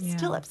 years ago. It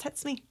still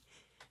upsets me.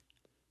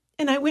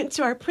 And I went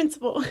to our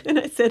principal and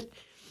I said,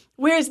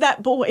 "Where's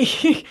that boy?"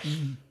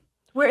 Mm-hmm.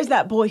 "Where's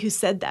that boy who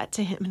said that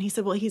to him?" And he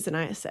said, "Well, he's an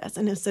ISS."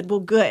 And I said, "Well,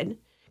 good.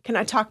 Can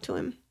I talk to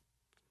him?"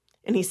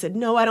 And he said,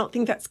 "No, I don't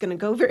think that's going to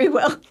go very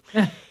well."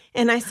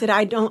 And I said,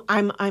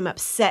 I'm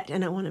upset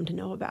and I want him to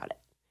know about it.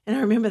 And I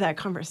remember that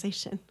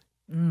conversation.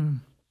 Mm.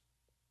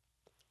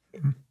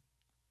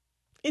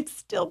 It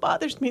still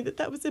bothers me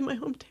that was in my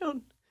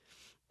hometown.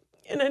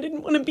 And I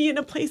didn't want to be in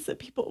a place that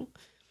people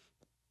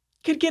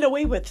could get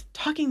away with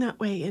talking that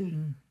way.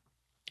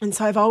 And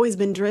so I've always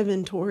been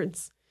driven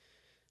towards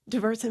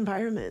diverse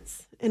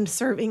environments and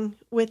serving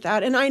with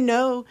that. And I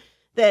know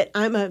that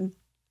I'm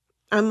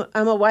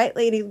a white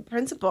lady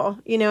principal,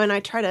 and I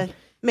try to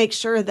make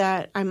sure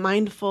that I'm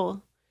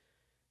mindful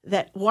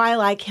that while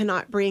I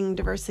cannot bring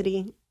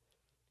diversity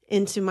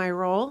into my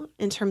role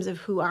in terms of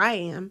who I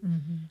am,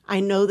 mm-hmm. I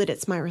know that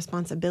it's my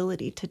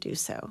responsibility to do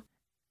so.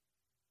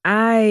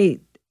 I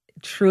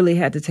truly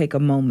had to take a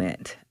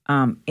moment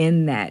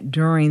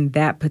during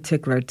that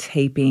particular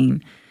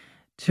taping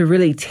to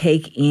really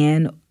take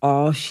in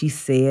all she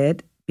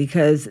said,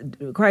 because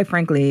quite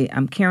frankly,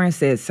 Karen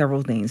said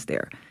several things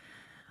there.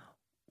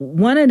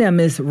 One of them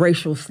is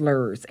racial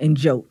slurs and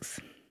jokes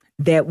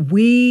that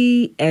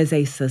we as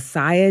a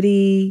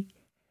society,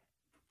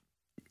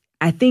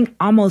 I think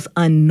almost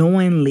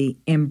unknowingly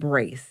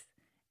embrace.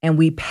 And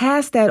we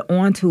pass that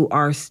on to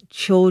our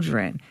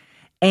children,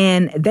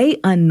 and they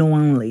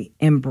unknowingly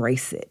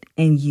embrace it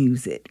and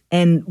use it.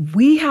 And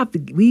we have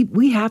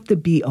to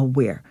be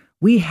aware.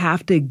 We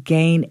have to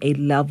gain a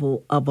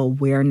level of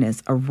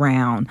awareness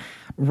around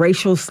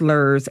racial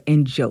slurs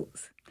and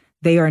jokes.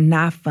 They are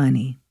not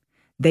funny.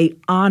 They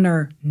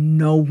honor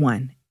no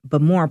one,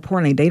 but more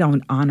importantly, they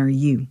don't honor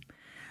you.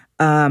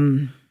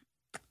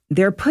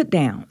 They're put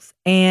downs.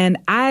 And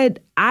I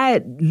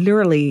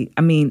literally,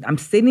 I'm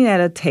sitting at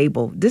a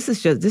table. This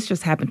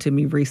just happened to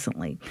me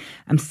recently.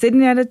 I'm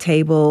sitting at a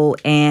table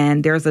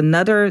and there's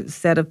another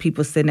set of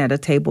people sitting at a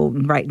table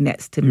right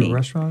next to me. In a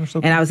restaurant or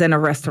something? And I was in a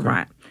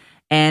restaurant. Okay.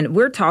 And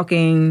we're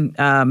talking,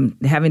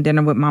 having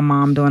dinner with my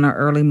mom doing our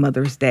early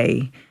Mother's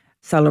Day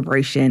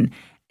celebration.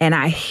 And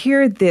I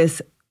hear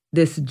this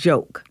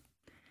joke.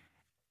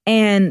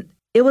 And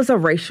it was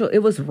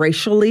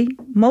racially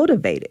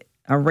motivated.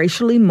 A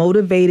racially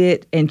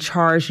motivated and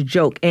charged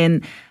joke.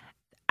 And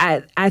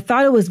I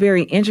thought it was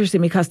very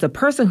interesting because the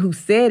person who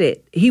said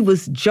it, he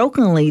was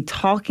jokingly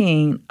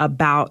talking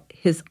about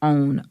his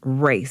own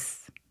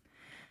race.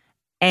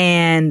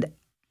 And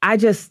I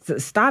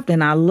just stopped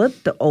and I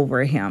looked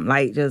over him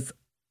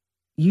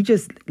you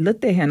just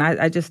looked at him.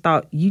 I just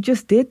thought, you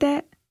just did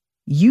that?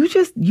 You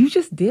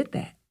just did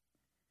that.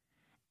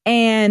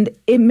 And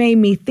it made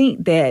me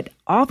think that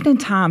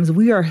oftentimes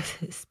we are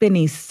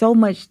spending so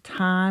much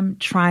time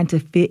trying to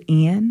fit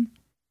in,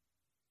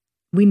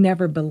 we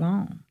never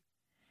belong.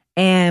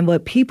 And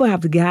what people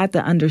have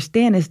to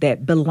understand is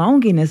that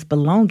belonging is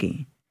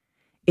belonging.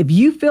 If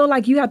you feel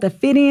like you have to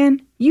fit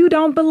in, you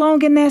don't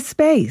belong in that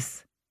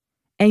space.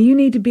 And you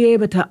need to be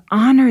able to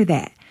honor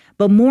that.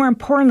 But more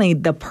importantly,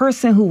 the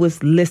person who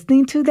was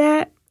listening to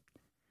that,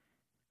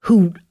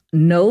 who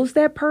knows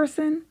that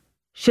person,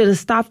 should have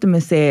stopped them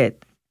and said,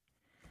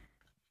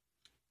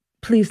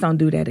 "Please don't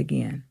do that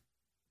again.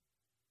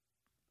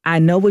 I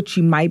know what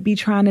you might be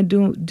trying to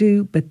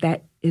do, but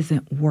that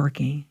isn't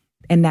working.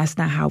 And that's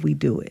not how we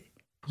do it.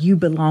 You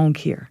belong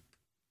here.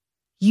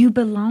 You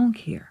belong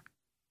here."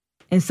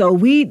 And so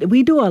we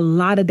do a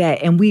lot of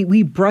that, and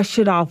we brush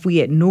it off, we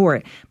ignore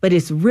it. But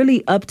it's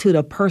really up to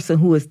the person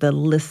who is the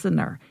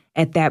listener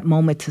at that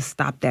moment to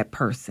stop that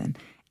person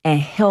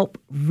and help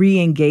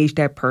re-engage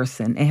that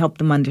person and help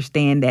them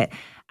understand that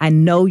I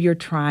know you're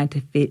trying to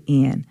fit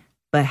in,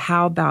 but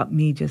how about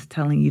me just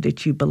telling you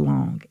that you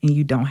belong and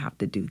you don't have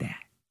to do that?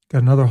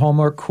 Got another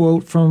Hallmark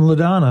quote from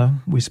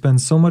LaDonna. "We spend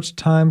so much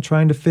time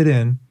trying to fit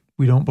in,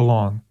 we don't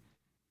belong."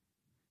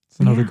 It's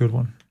another good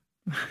one.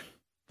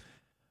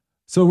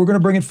 So we're going to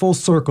bring it full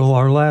circle.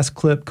 Our last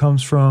clip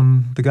comes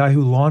from the guy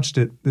who launched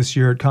it this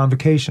year at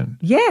Convocation.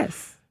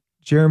 Yes.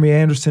 Jeremy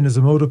Anderson is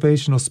a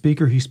motivational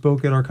speaker. He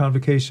spoke at our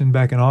Convocation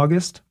back in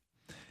August,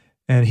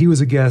 and he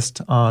was a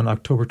guest on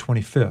October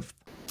 25th.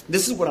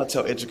 This is what I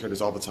tell educators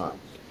all the time.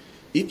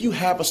 If you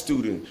have a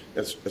student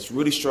that's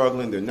really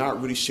struggling, they're not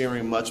really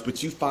sharing much,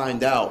 but you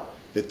find out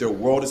that their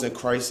world is in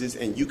crisis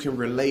and you can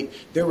relate,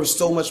 there is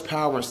so much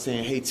power in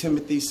saying, "Hey,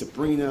 Timothy,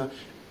 Sabrina,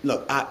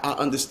 look, I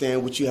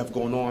understand what you have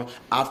going on.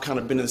 I've kind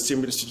of been in a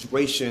similar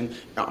situation.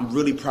 I'm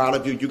really proud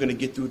of you. You're going to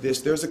get through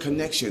this." There's a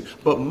connection.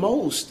 But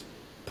most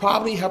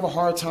probably have a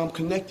hard time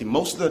connecting.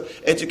 Most of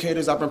the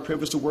educators I've been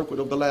privileged to work with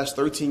over the last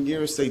 13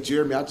 years say,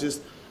 Jeremy,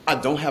 I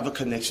don't have a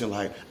connection.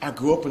 Like, I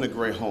grew up in a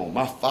great home.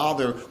 My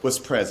father was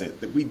present.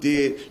 That we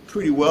did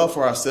pretty well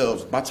for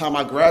ourselves. By the time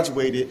I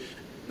graduated,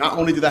 not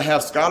only did I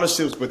have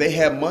scholarships, but they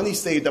had money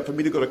saved up for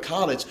me to go to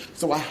college.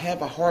 So I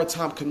have a hard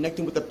time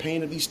connecting with the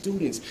pain of these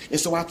students. And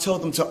so I tell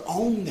them to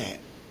own that.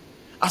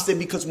 I said,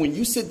 because when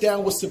you sit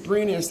down with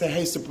Sabrina and say,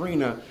 hey,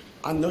 Sabrina,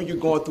 I know you're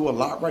going through a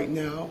lot right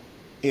now.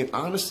 And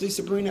honestly,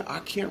 Sabrina, I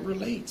can't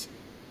relate.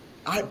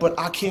 But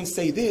I can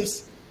say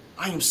this.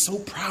 I am so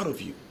proud of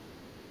you.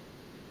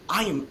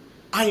 I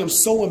am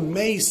so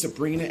amazed,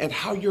 Sabrina, at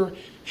how you're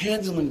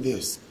handling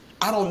this.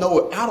 I don't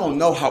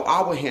know how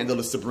I would handle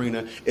it,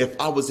 Sabrina, if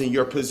I was in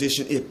your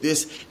position, if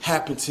this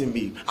happened to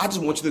me. I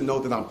just want you to know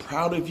that I'm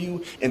proud of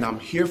you and I'm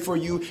here for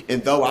you.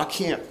 And though I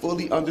can't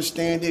fully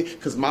understand it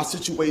because my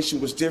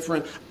situation was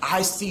different,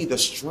 I see the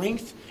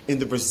strength and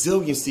the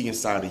resiliency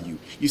inside of you.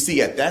 You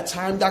see, at that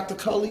time, Dr.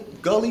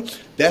 Gulley,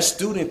 that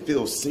student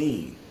feels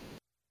seen.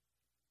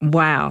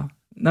 Wow.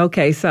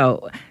 Okay,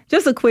 so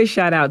just a quick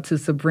shout out to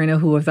Sabrina,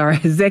 who is our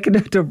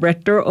executive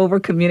director over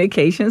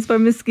communications for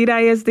Mesquite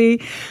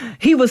ISD.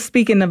 He was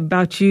speaking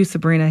about you,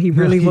 Sabrina. He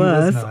really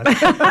was.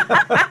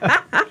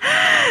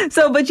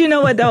 So, but you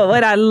know what, though?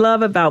 What I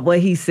love about what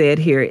he said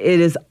here, it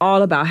is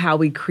all about how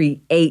we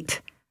create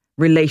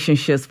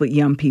relationships with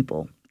young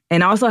people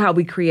and also how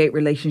we create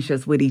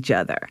relationships with each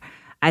other.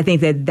 I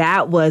think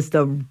that was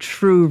the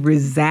true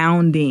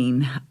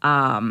resounding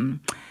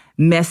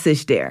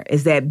message there,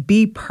 is that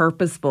be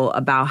purposeful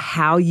about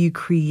how you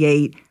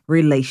create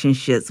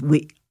relationships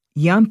with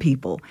young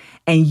people.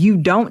 And you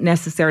don't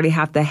necessarily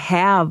have to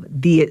have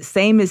the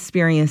same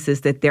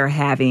experiences that they're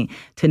having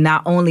to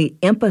not only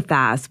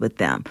empathize with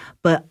them,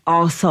 but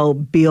also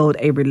build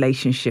a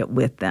relationship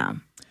with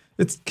them.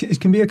 It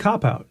can be a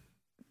cop-out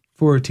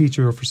for a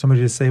teacher or for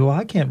somebody to say, well,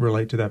 I can't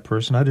relate to that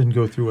person. I didn't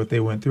go through what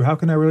they went through. How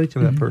can I relate to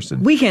that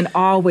person? We can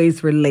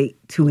always relate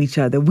to each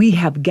other. What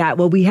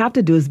we have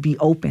to do is be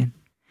open.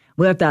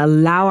 We have to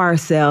allow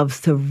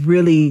ourselves to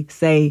really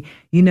say,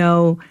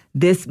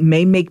 this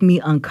may make me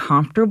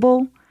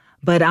uncomfortable,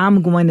 but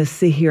I'm going to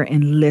sit here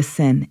and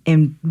listen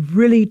and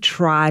really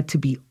try to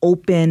be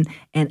open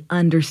and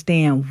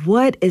understand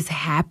what is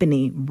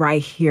happening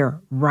right here,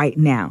 right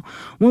now.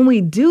 When we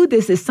do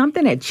this, it's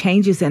something that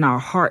changes in our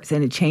hearts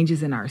and it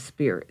changes in our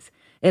spirits.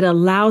 It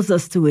allows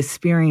us to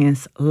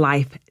experience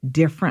life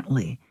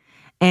differently.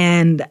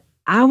 And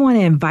I want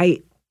to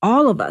invite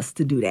all of us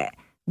to do that.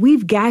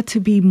 We've got to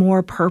be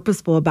more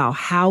purposeful about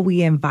how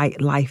we invite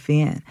life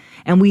in.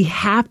 And we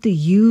have to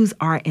use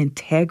our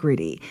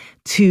integrity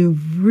to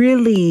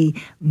really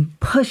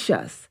push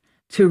us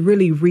to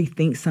really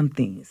rethink some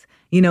things.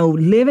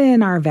 Living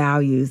in our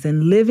values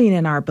and living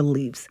in our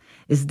beliefs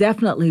is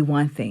definitely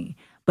one thing.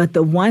 But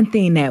the one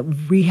thing that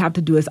we have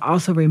to do is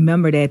also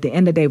remember that at the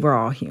end of the day, we're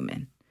all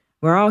human.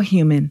 We're all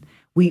human.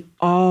 We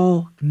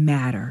all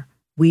matter.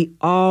 We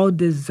all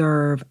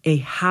deserve a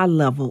high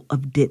level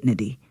of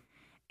dignity.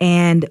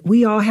 And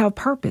we all have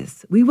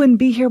purpose. We wouldn't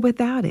be here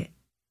without it.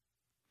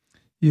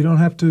 You don't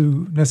have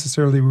to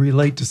necessarily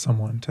relate to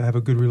someone to have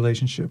a good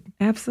relationship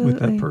with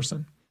that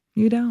person.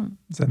 You don't.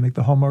 Does that make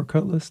the Hallmark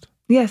cut list?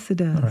 Yes, it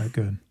does. All right,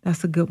 good.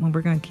 That's a good one.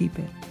 We're going to keep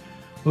it.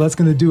 Well, that's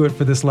going to do it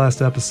for this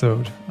last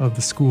episode of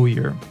the school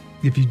year.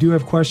 If you do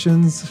have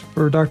questions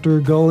for Dr.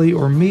 Gulley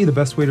or me, the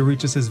best way to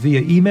reach us is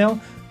via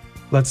email.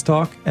 Let's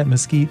talk at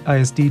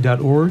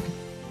mesquiteisd.org.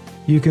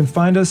 You can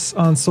find us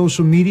on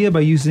social media by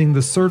using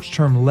the search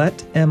term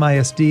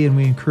LetMISD, and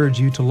we encourage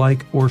you to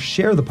like or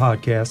share the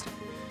podcast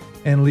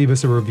and leave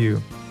us a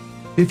review.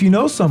 If you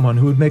know someone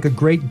who would make a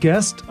great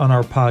guest on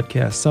our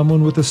podcast,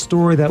 someone with a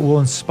story that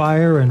will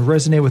inspire and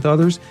resonate with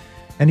others,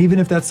 and even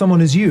if that someone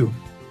is you,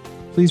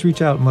 please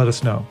reach out and let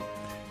us know.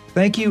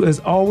 Thank you, as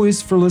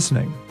always, for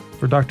listening.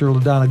 For Dr.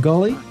 LaDonna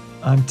Gulley,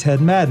 I'm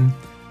Ted Madden.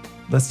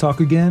 Let's talk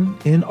again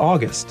in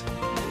August.